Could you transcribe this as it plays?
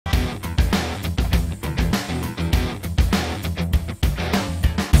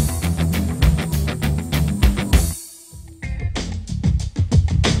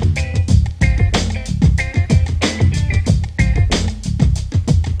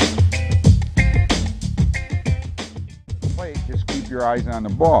your eyes on the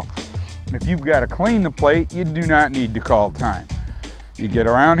ball. If you've got to clean the plate, you do not need to call time. You get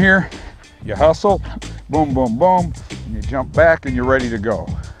around here, you hustle, boom, boom, boom, and you jump back and you're ready to go,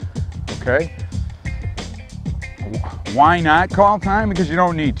 okay? Why not call time? Because you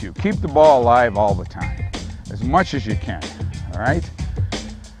don't need to. Keep the ball alive all the time, as much as you can, all right?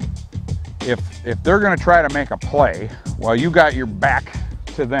 If they're gonna try to make a play while you got your back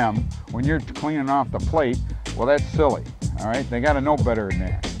to them when you're cleaning off the plate, well, that's silly, all right? They gotta know better than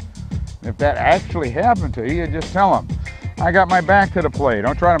that. If that actually happened to you, just tell them, I got my back to the plate.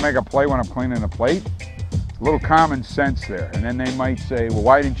 Don't try to make a play when I'm cleaning the plate. A little common sense there. And then they might say, well,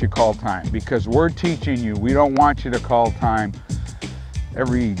 why didn't you call time? Because we're teaching you, we don't want you to call time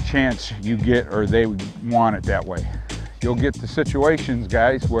every chance you get, or they want it that way. You'll get the situations,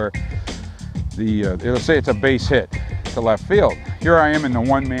 guys, where it'll say it's a base hit to left field. Here I am in the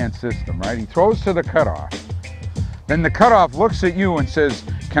one-man system, right? He throws to the cutoff. Then the cutoff looks at you and says,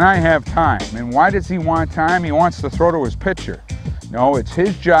 can I have time? And why does he want time? He wants to throw to his pitcher. No, it's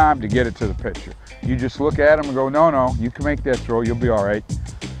his job to get it to the pitcher. You just look at him and go, no, no, you can make that throw, you'll be all right.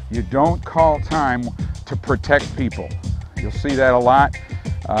 You don't call time to protect people. You'll see that a lot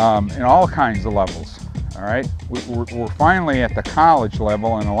in all kinds of levels, all right? We're finally at the college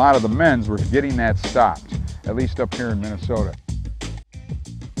level, and a lot of the men's, we're getting that stopped, at least up here in Minnesota.